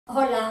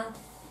Hola,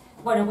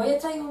 bueno, voy a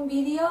traer un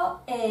vídeo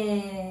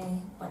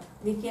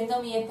diciendo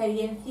mi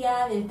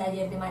experiencia del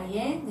taller de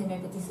Marién, de Me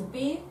Petit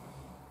Soupir,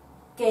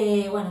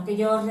 que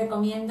yo os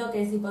recomiendo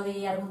que si podéis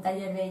ir a algún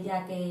taller de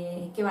ella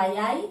que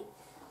vayáis,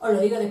 os lo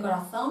digo de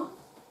corazón,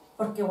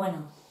 porque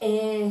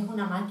es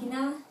una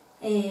máquina,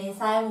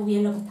 sabe muy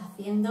bien lo que está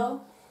haciendo.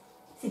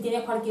 Si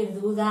tienes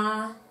cualquier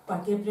duda,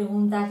 cualquier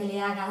pregunta que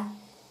le hagas,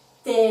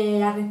 te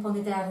la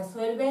responde, te la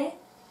resuelve.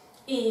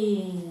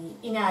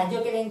 Y nada,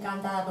 yo quedé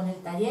encantada con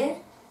el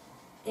taller.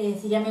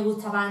 Si ya me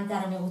gustaba antes,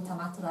 ahora me gusta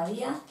más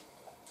todavía.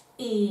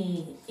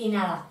 Y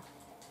nada.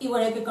 Y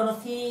bueno, que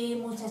conocí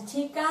muchas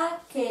chicas,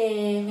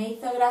 que me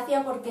hizo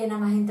gracia porque nada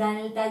más entrar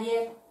en el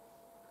taller,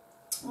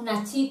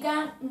 una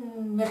chica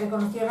me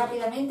reconoció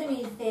rápidamente, me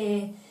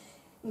dice,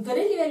 tú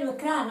eres Libelo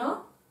Scra,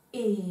 ¿no?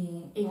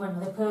 Y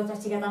bueno, después otra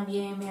chica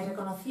también me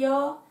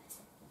reconoció.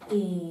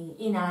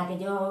 Y nada, que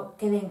yo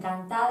quedé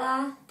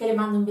encantada, que le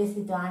mando un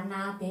besito a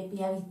Ana, a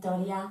Pepi, a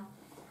Victoria,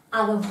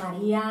 a Dos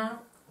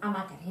María, a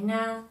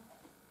Macarena.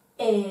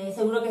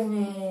 Seguro que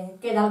me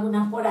queda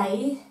algunas por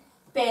ahí,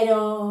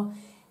 pero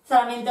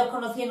solamente os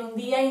conocí en un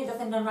día y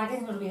entonces es normal que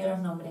se me olviden los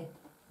nombres.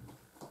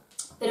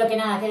 Pero que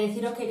nada, que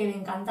deciros que quedé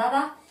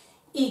encantada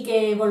y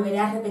que volveré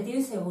a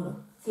repetir seguro.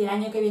 Si el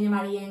año que viene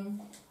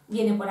Marién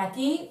viene por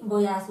aquí,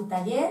 voy a su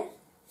taller,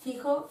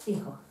 fijo.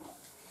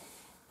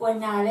 Pues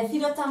nada,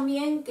 deciros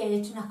también que he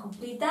hecho unas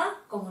compritas,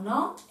 como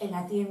no, en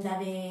la tienda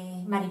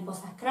de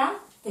Mariposa,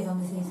 que es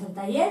donde se hizo el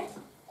taller.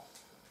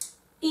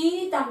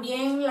 Y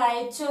también la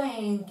he hecho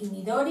en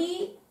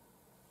Kimidori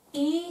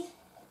y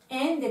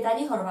en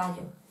Detalles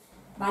Orballo,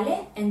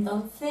 ¿vale?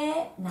 Entonces,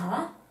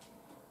 nada,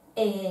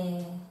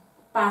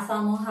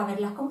 pasamos a ver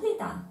las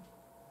compritas.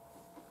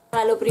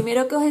 Lo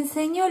primero que os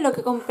enseño es lo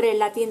que compré en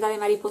la tienda de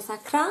Mariposa,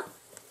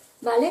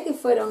 ¿vale? Que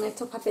fueron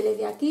estos papeles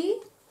de aquí.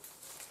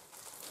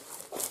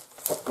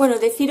 Bueno,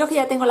 deciros que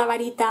ya tengo la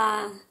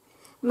varita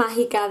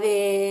mágica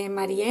de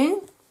Marién,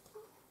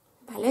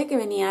 ¿vale? Que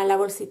venía en la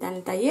bolsita en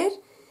el taller.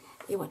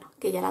 Y bueno,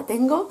 que ya la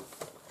tengo.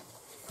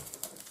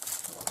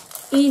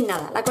 Y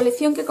nada, la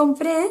colección que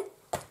compré,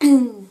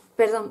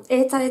 perdón,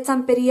 es esta de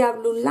estampería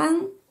Blue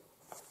Land,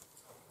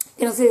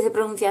 que no sé si se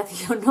pronuncia así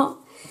o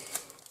no,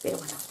 pero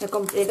bueno, me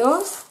compré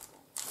dos.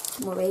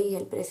 Como veis,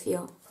 el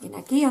precio viene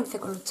aquí,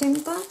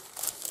 11,80.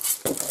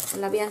 Os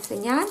la voy a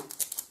enseñar.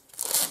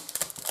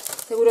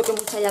 Seguro que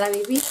muchas ya la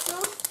habéis visto,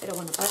 pero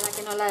bueno, para la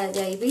que no la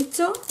hayáis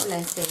visto, os la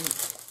enseño.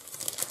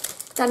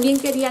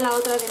 También quería la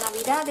otra de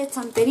Navidad, de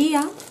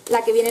estampería,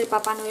 la que viene el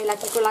Papá Noel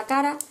aquí con la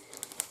cara,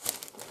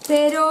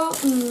 pero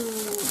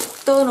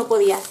todo no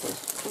podía hacer.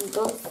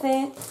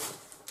 Entonces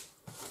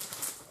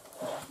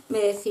me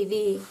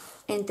decidí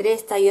entre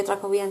esta y otra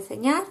que os voy a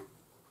enseñar.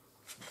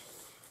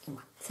 Y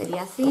bueno,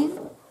 sería así.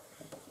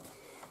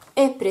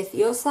 Es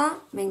preciosa,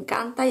 me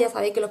encanta, ya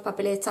sabéis que los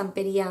papeles de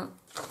estampería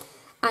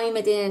a mí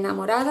me tienen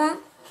enamorada.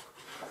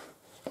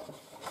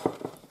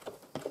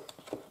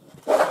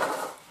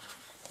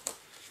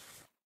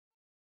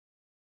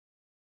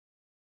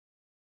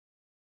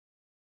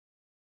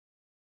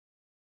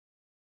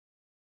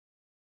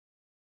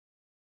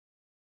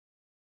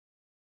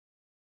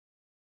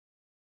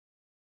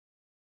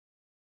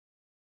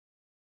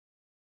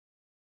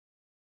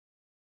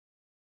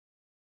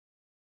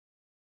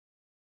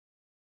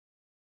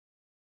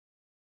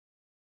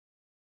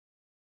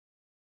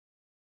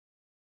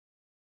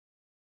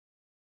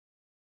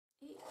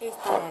 Y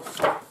esta de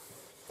aquí,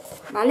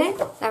 ¿vale?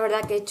 La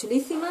verdad que es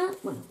chulísima.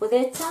 Bueno, pues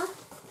de estas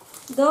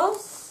dos,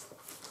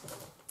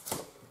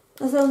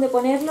 no sé dónde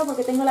ponerlo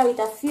porque tengo la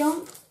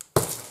habitación.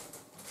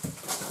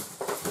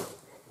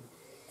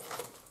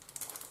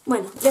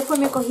 Bueno,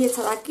 después me cogí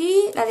esta de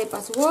aquí, la de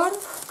Password,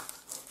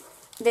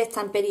 de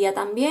estampería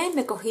también,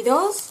 me cogí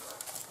dos,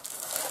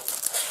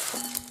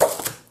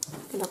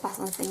 que lo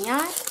paso a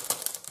enseñar.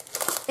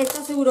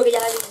 Esta seguro que ya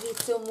la habéis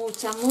visto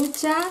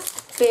muchas,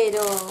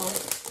 pero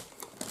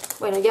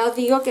bueno, ya os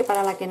digo que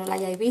para la que no la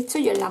hayáis visto,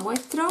 yo os la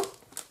muestro.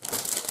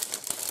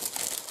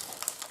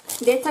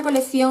 De esta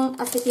colección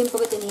hace tiempo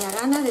que tenía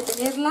ganas de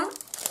tenerla.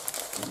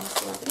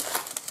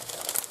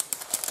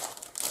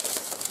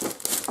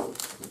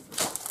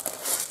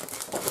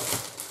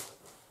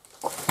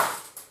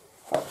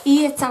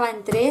 Y estaba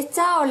entre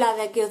esta o la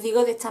de que os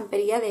digo de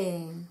estampería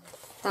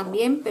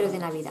también, pero de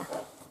Navidad.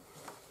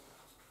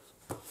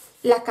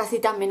 Las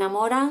casitas me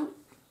enamoran,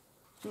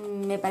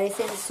 me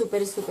parecen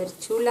súper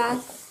chulas.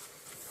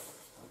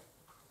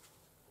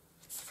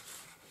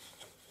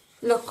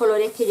 Los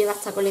colores que lleva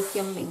esta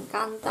colección me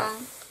encantan.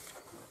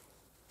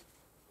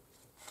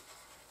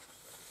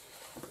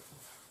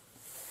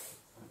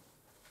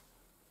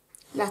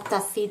 Las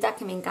tacitas,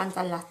 que me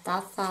encantan las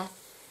tazas.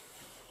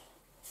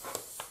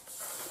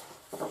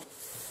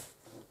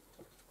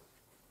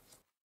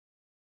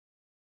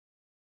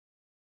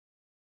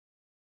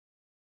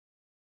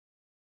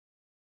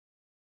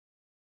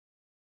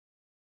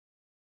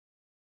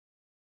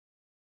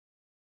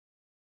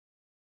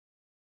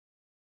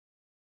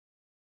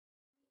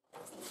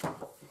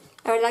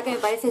 La verdad que me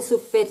parece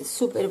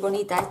súper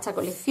bonita esta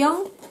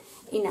colección.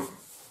 Y nada,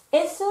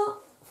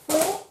 eso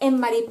fue en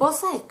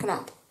Mariposa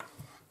Scrap.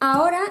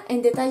 Ahora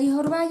en Detalles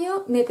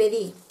Orballo me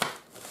pedí,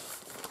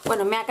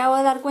 bueno, me acabo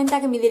de dar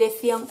cuenta que mi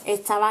dirección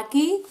estaba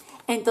aquí,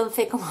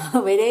 entonces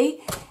como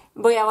veréis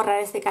voy a borrar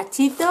este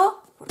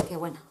cachito porque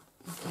bueno,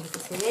 no quiero que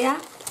se vea,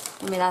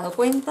 no me he dado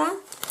cuenta.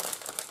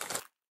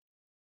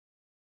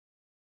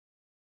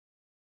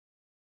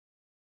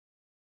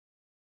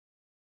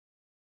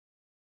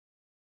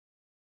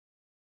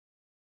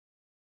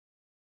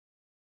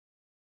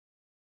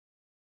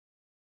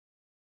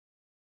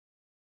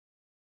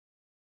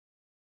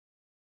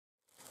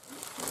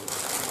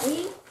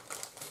 Ahí.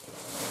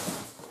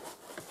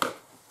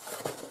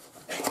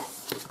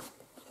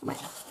 Bueno,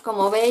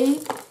 como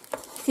veis,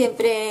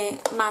 siempre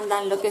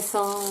mandan lo que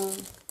son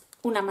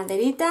una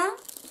maderita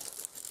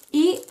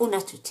y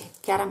una chuche,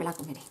 que ahora me la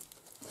comeré.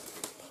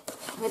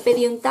 Me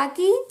pedí un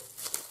taqui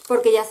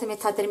porque ya se me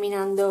está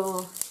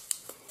terminando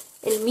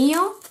el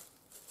mío.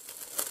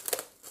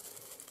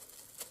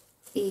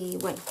 Y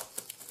bueno,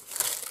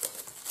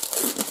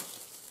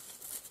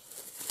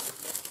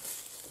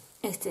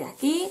 este de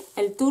aquí,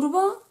 el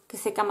turbo, que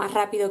seca más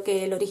rápido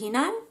que el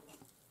original,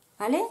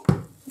 ¿vale?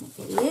 Me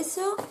pedí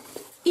eso.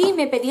 Y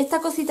me pedí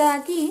esta cosita de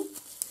aquí,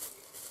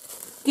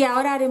 que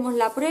ahora haremos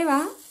la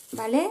prueba,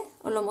 ¿vale?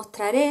 Os lo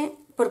mostraré,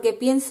 porque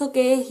pienso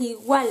que es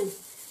igual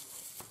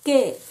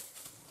que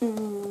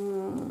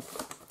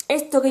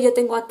esto que yo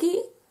tengo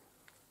aquí,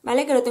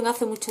 ¿vale? Que lo tengo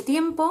hace mucho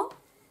tiempo.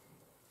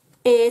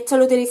 Esto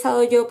lo he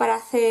utilizado yo para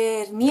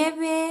hacer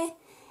nieve,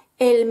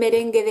 el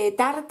merengue de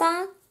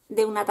tarta,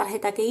 de una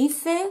tarjeta que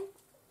hice.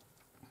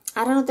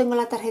 Ahora no tengo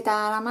la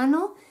tarjeta a la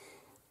mano,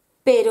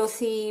 pero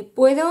si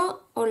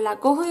puedo os la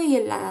cojo y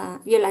os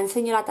la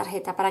enseño la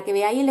tarjeta para que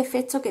veáis el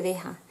efecto que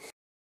deja.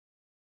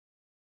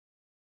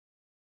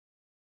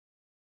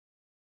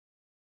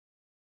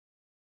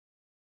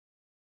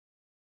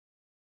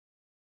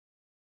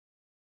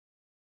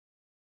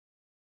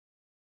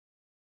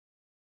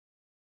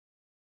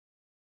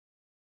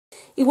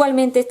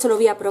 Igualmente esto lo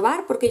voy a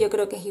probar porque yo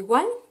creo que es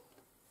igual.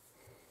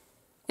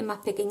 Es más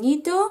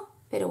pequeñito,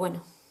 pero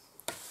bueno.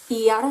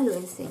 Y ahora os lo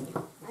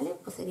enseño, ¿vale?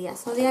 Pues sería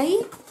eso de ahí.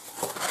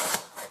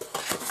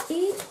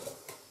 Y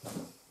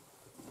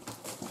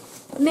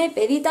me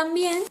pedí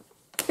también,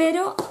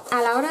 pero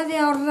a la hora de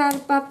ahorrar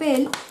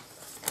papel,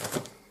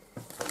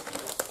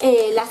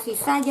 las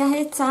cizallas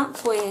estas,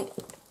 pues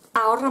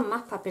ahorran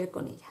más papel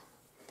con ellas.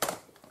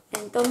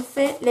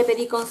 Entonces le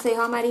pedí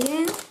consejo a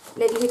Marién,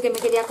 le dije que me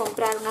quería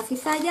comprar una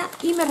cizalla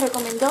y me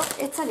recomendó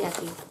esta de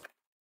aquí.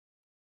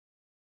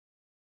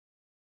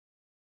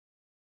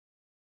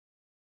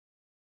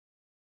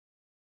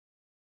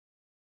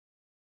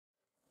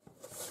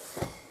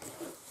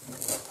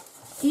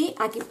 Y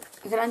aquí,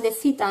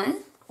 grandecita, ¿eh?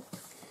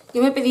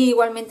 Yo me pedí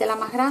igualmente la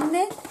más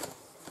grande.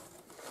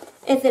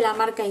 Es de la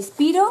marca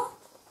Inspiro.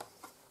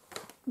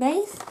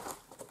 ¿Veis?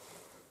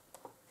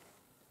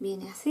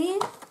 Viene así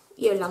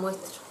y os la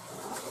muestro.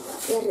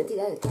 Voy a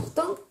retirar el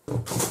cartón.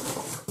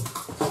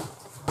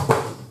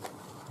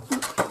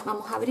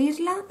 Vamos a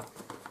abrirla.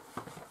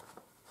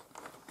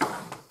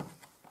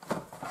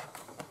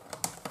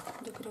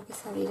 Yo creo que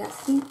se abrirá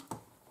así.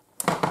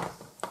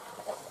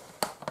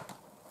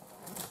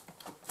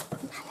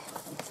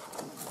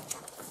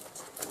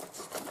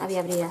 La voy a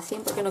abrir así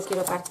porque no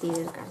quiero partir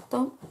el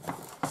cartón.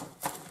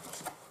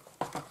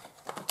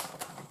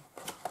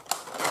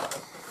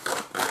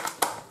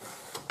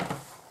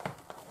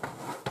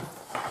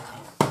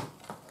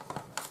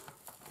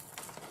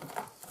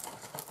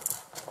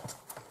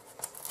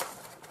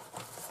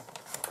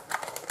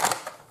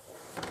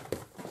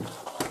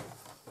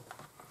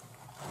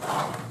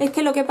 Es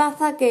que lo que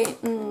pasa es que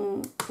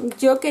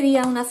yo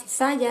quería una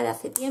cizalla de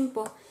hace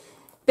tiempo,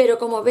 pero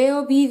como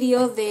veo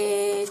vídeos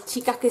de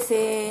chicas que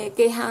se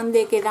quejan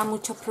de que da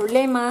muchos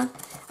problemas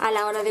a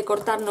la hora de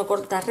cortar, no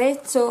corta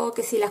recto,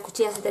 que si las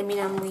cuchillas se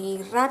terminan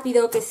muy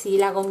rápido, que si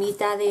la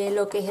gomita de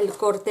lo que es el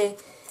corte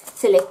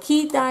se les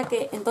quita,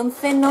 que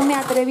entonces no me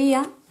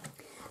atrevía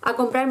a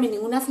comprarme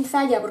ninguna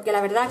cizalla porque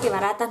la verdad que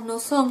baratas no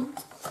son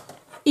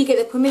y que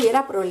después me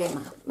diera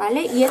problemas,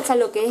 ¿vale? Y esta es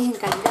lo que es en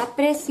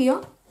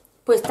calidad-precio,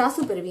 pues está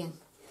súper bien.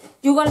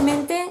 Yo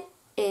igualmente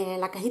en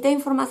la cajita de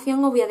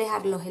información os voy a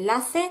dejar los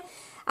enlaces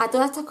a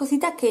todas estas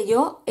cositas que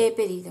yo he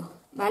pedido,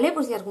 ¿vale?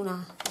 Por si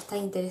alguna está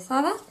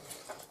interesada.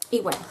 Y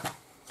bueno,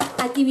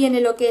 aquí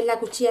viene lo que es la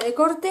cuchilla de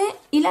corte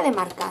y la de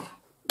marcar,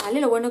 ¿vale?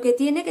 Lo bueno que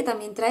tiene que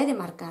también trae de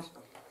marcar.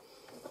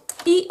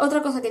 Y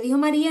otra cosa que dijo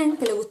Marién,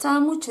 que le gustaba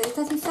mucho de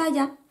esta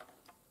cizalla,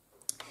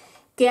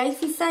 que hay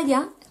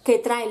cizallas que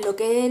traen lo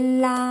que es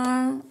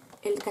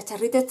el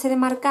cacharrito este de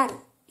marcar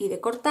y de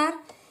cortar,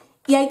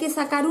 y hay que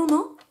sacar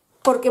uno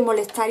porque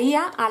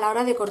molestaría a la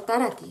hora de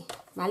cortar aquí,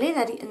 ¿vale?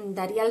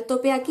 Daría el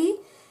tope aquí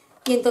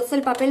y entonces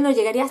el papel no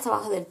llegaría hasta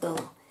abajo del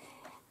todo.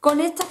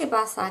 Con esta, ¿qué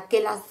pasa? Que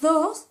las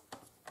dos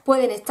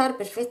pueden estar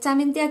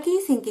perfectamente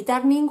aquí sin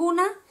quitar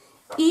ninguna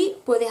y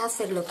puedes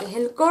hacer lo que es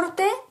el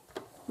corte,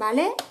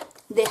 ¿vale?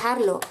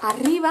 Dejarlo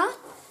arriba,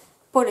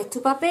 pones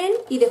tu papel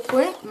y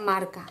después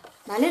marca,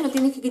 ¿vale? No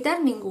tienes que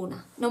quitar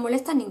ninguna, no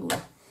molesta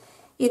ninguna.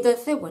 Y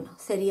entonces, bueno,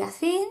 sería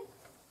así.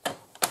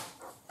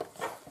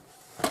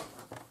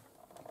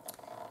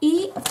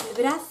 aquí el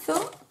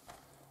brazo.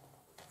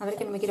 A ver,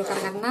 que no me quiero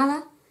cargar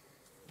nada.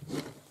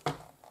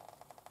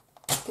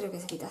 Creo que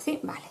se quita así.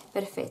 Vale,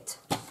 perfecto.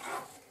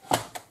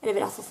 El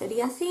brazo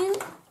sería así.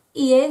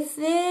 Y es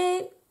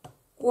de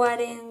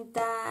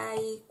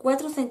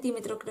 44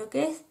 centímetros, creo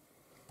que es.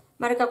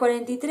 Marca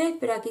 43,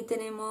 pero aquí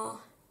tenemos...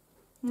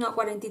 No,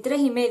 43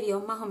 y medio,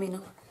 más o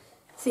menos.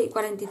 Sí,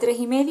 43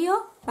 y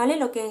medio, ¿vale?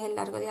 Lo que es el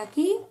largo de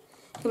aquí.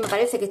 Que me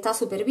parece que está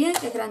súper bien,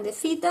 que es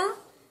grandecita.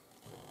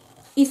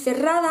 Y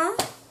cerrada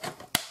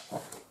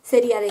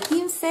sería de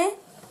 15.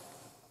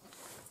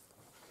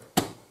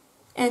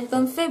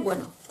 Entonces,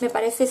 bueno, me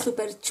parece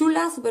súper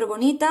chula, súper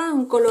bonita,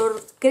 un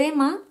color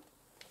crema.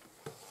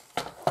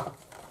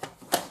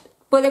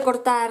 Puede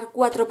cortar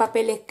 4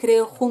 papeles,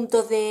 creo,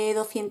 juntos de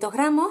 200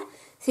 gramos,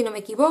 si no me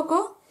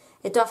equivoco.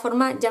 De todas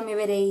formas, ya me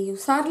veréis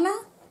usarla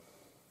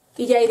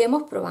y ya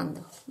iremos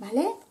probando,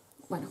 ¿vale?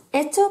 Bueno,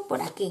 esto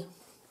por aquí.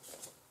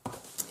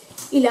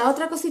 Y la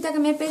otra cosita que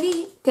me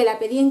pedí, que la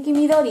pedí en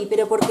Kimidori,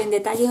 pero porque en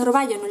Detalles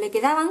Orballo no le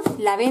quedaban,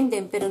 la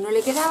venden pero no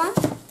le quedaban,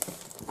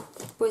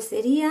 pues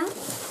sería...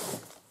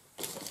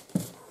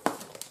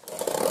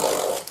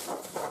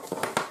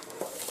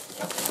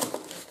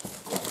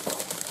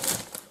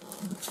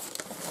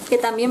 que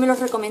también me lo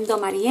recomendó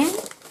Marién,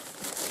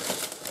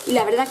 y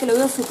la verdad que lo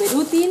veo súper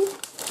útil,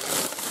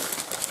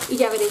 y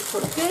ya veréis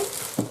por qué.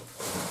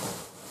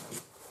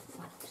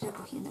 Bueno, estoy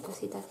recogiendo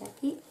cositas de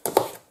aquí.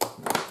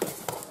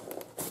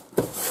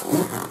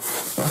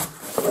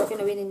 Creo que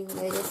no viene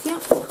ninguna dirección.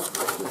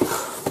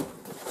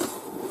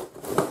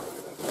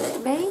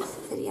 ¿Veis?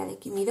 Sería de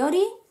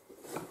Kimidori.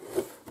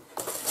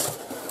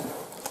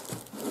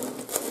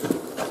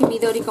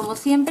 Kimidori, como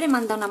siempre,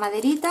 manda una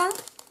maderita.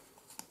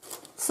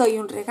 Soy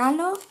un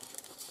regalo.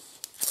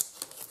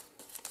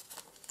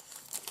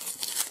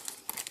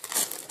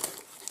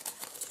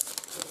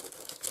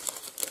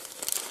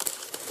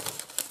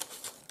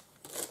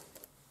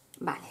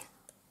 Vale,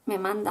 me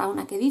manda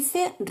una que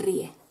dice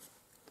ríe.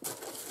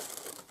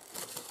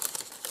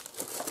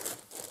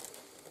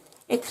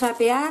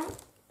 Scrapear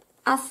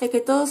hace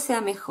que todo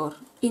sea mejor,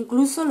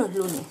 incluso los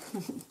lunes.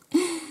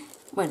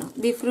 Bueno,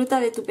 disfruta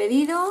de tu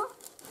pedido.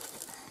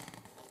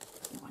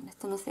 Bueno,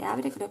 esto no se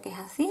abre, creo que es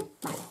así.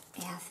 Vale,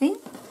 es así.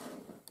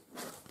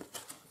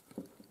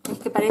 Es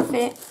que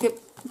parece que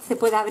se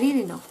puede abrir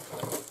y no.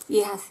 Y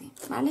es así,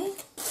 ¿vale?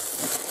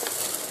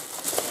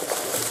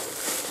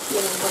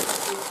 Viene de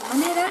esta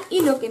manera.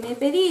 Y lo que me he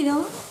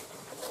pedido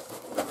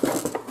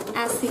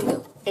ha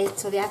sido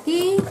esto de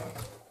aquí.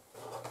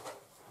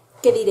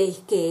 ¿Qué diréis?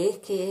 ¿Qué es?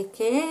 ¿Qué es?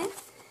 ¿Qué es?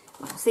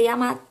 Bueno, se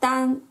llama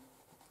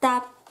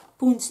Tap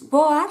Punch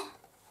Board.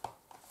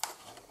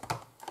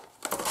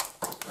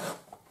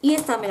 Y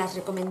esta me la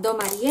recomendó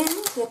Marién,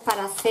 que es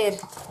para hacer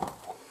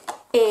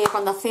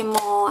cuando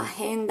hacemos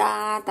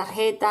agenda,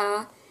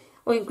 tarjetas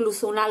o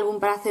incluso un álbum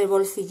para hacer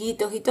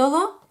bolsillitos y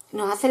todo.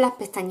 Nos hace las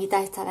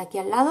pestañitas estas de aquí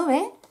al lado,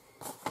 ¿ves?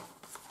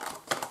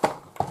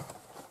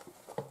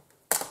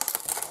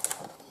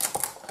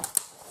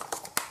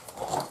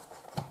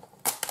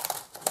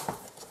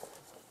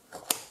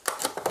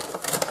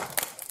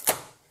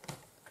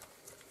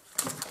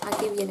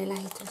 Aquí vienen las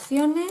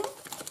instrucciones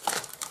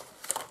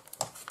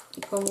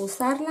y cómo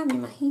usarla, me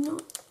imagino.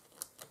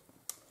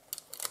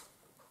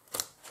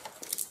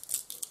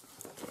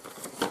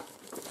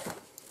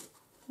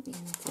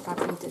 Viene este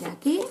papelito de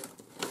aquí.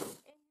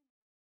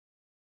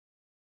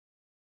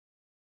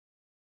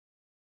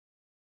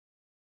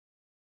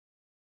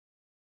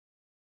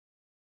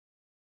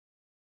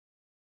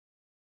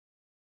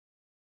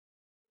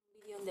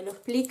 Donde lo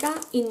explica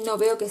y no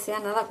veo que sea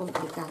nada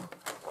complicado.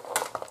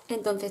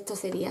 Entonces esto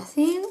sería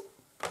así,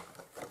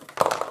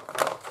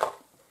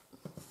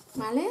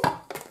 ¿vale?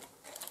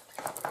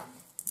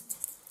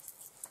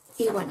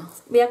 Y bueno,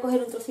 voy a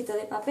coger un trocito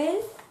de papel.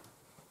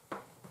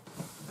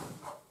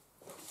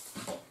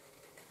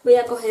 Voy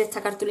a coger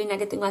esta cartulina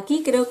que tengo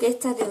aquí, creo que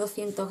esta es de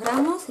 200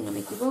 gramos, si no me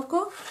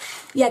equivoco.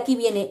 Y aquí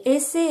viene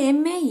S,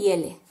 M y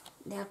L,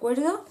 ¿de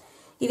acuerdo?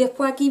 Y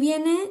después aquí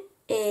viene,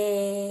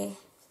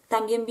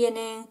 también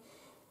vienen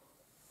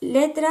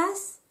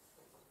letras,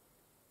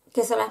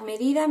 que son las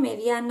medidas,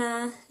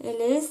 medianas,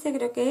 LS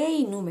creo que es,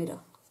 y números,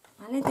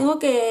 ¿vale? Tengo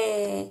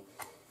que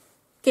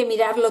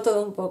mirarlo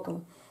todo un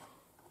poco.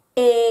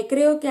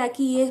 Creo que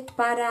aquí es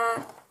para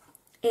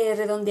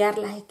redondear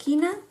las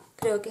esquinas,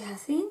 creo que es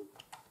así.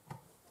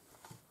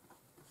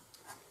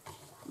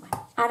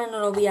 Bueno, ahora no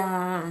lo voy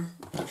a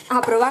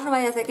probar, no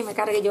vaya a ser que me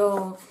cargue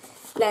yo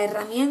la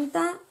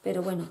herramienta,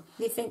 pero bueno,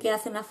 dicen que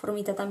hace una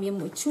formita también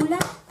muy chula.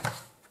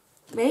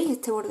 ¿Veis?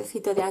 Este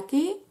bordecito de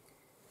aquí,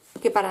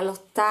 que para los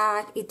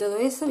tags y todo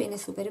eso viene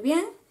súper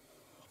bien.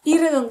 Y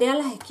redondea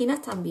las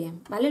esquinas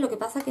también, ¿vale? Lo que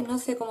pasa es que no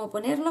sé cómo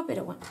ponerlo,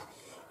 pero bueno.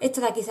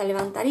 Esto de aquí se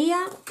levantaría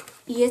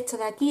y esto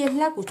de aquí es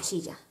la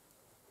cuchilla.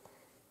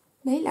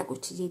 ¿Veis? La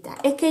cuchillita.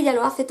 Es que ella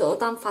lo hace todo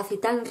tan fácil,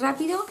 tan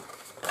rápido,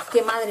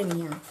 que madre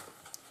mía.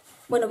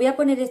 Bueno, voy a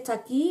poner esto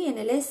aquí en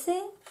el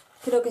S.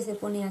 Creo que se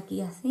pone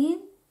aquí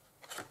así.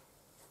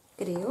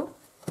 Creo.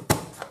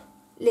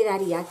 Le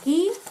daría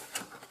aquí.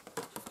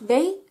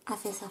 ¿Veis?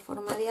 Hace esa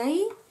forma de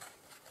ahí.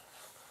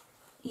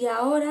 Y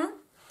ahora,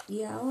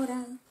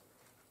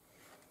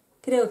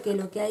 creo que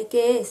lo que hay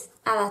que es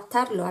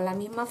adaptarlo a la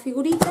misma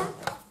figurita.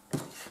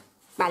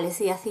 Vale,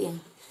 sí, así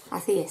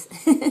es.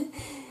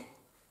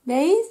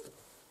 ¿Veis?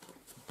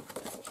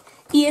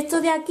 Y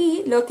esto de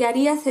aquí lo que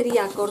haría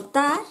sería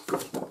cortar.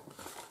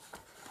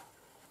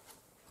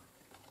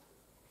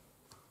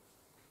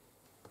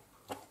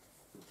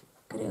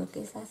 Creo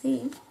que es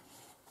así.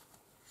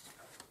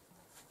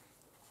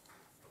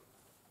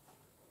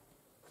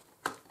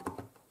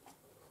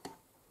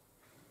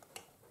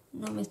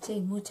 No me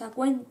echéis mucha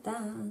cuenta.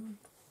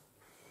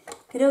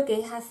 Creo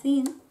que es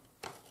así.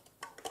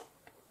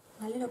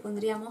 ¿Vale? Lo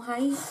pondríamos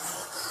ahí.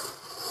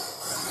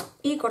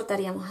 Y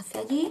cortaríamos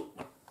hacia allí.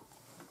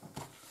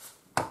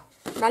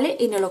 ¿Vale?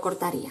 Y no lo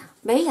cortaría.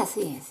 ¿Veis?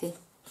 Así es, sí.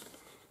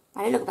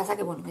 ¿Vale? Lo que pasa es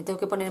que, bueno, me tengo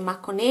que poner más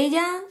con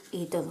ella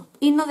y todo.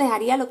 Y nos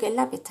dejaría lo que es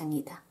la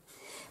pestañita.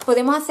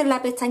 Podemos hacer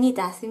la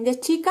pestañita así de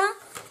chica.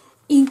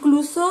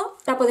 Incluso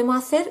la podemos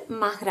hacer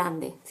más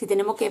grande. Si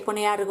tenemos que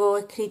poner algo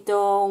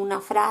escrito, una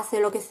frase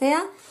o lo que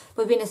sea,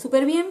 pues viene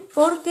súper bien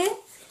porque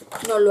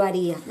nos lo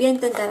haría. Voy a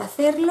intentar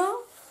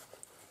hacerlo.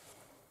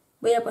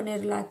 Voy a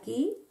ponerla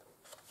aquí,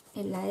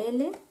 en la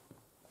L.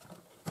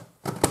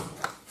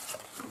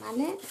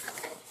 ¿Vale?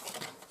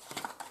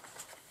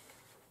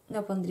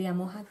 Lo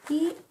pondríamos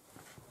aquí.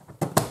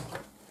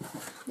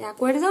 ¿De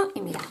acuerdo?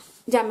 Y mira,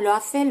 ya me lo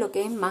hace lo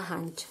que es más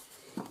ancho.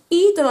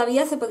 Y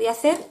todavía se podía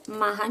hacer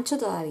más ancho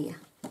todavía.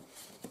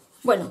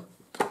 Bueno,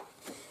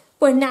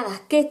 pues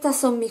nada, que estas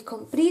son mis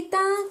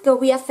compritas, que os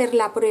voy a hacer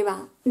la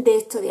prueba de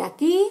esto de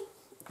aquí,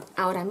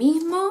 ahora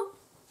mismo.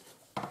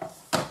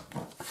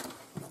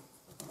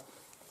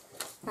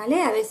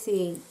 ¿Vale? A ver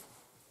si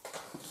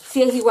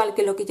es igual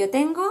que lo que yo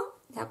tengo,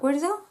 ¿de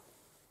acuerdo?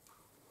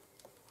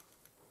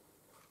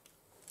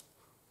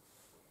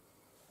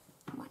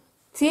 Bueno,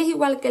 si es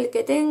igual que el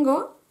que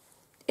tengo,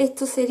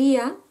 esto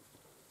sería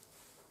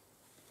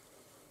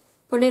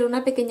poner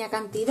una pequeña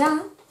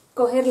cantidad,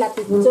 coger la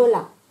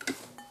pistola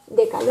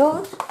de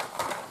calor,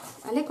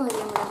 ¿vale?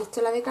 Cogeríamos la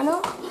pistola de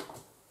calor.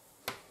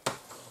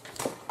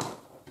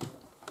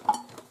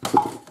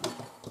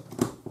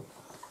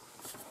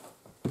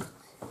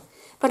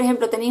 Por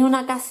ejemplo, tenéis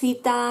una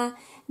casita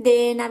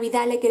de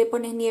Navidad, le queréis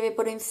poner nieve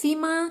por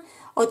encima,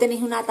 o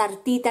tenéis una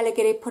tartita, le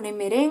queréis poner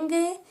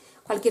merengue,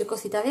 cualquier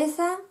cosita de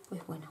esa,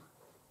 pues bueno.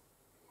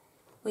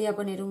 Voy a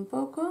poner un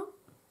poco,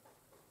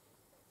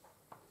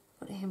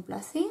 por ejemplo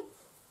así.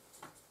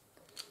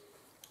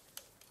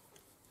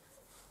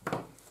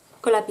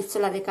 Con la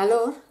pistola de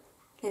calor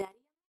le daría.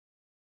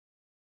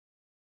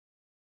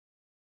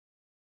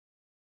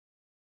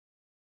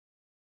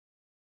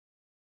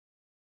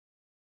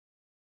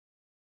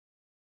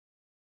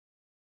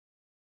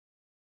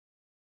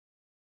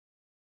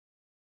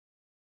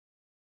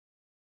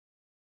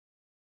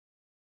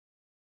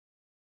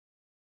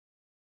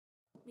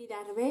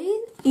 Mirad, ¿veis?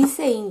 Y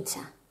se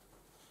hincha.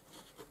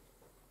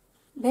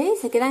 ¿Veis?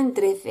 Se queda en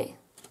 3D.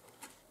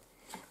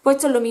 Pues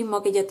esto es lo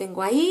mismo que yo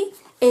tengo ahí.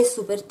 Es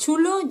súper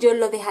chulo. Yo os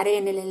lo dejaré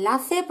en el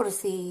enlace por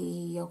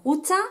si os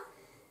gusta.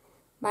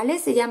 ¿Vale?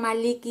 Se llama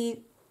Liquid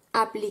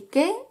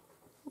Appliqué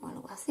o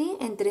algo así.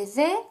 En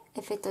 3D.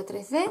 Efecto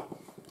 3D.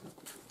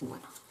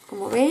 Bueno,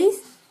 como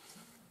veis,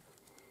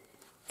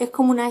 es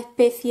como una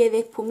especie de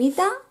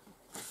espumita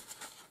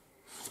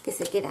que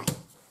se queda ahí.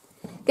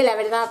 Que la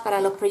verdad,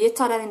 para los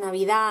proyectos ahora de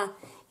Navidad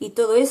y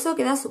todo eso,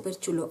 queda súper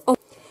chulo.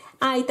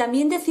 Ah, y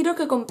también deciros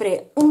que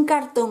compré un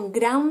cartón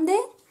grande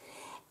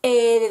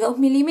de 2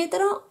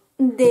 milímetros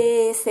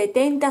de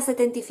 70 a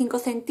 75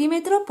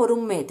 centímetros por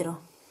 1 metro.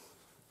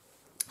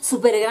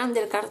 Súper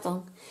grande el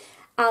cartón.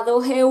 A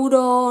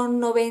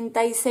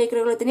 2,96 €,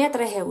 creo que lo tenía,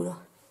 3 €.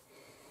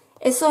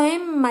 Eso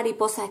es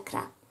Mariposa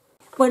Scrap.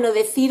 Bueno,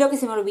 deciros que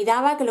se me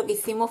olvidaba que lo que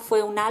hicimos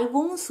fue un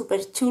álbum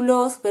súper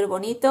chulo, súper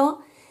bonito.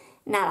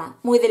 Nada,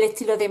 muy del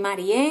estilo de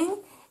Marién.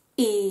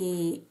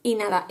 Y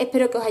nada,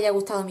 espero que os haya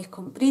gustado mis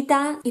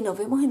compritas y nos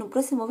vemos en un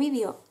próximo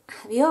vídeo.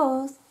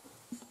 Adiós.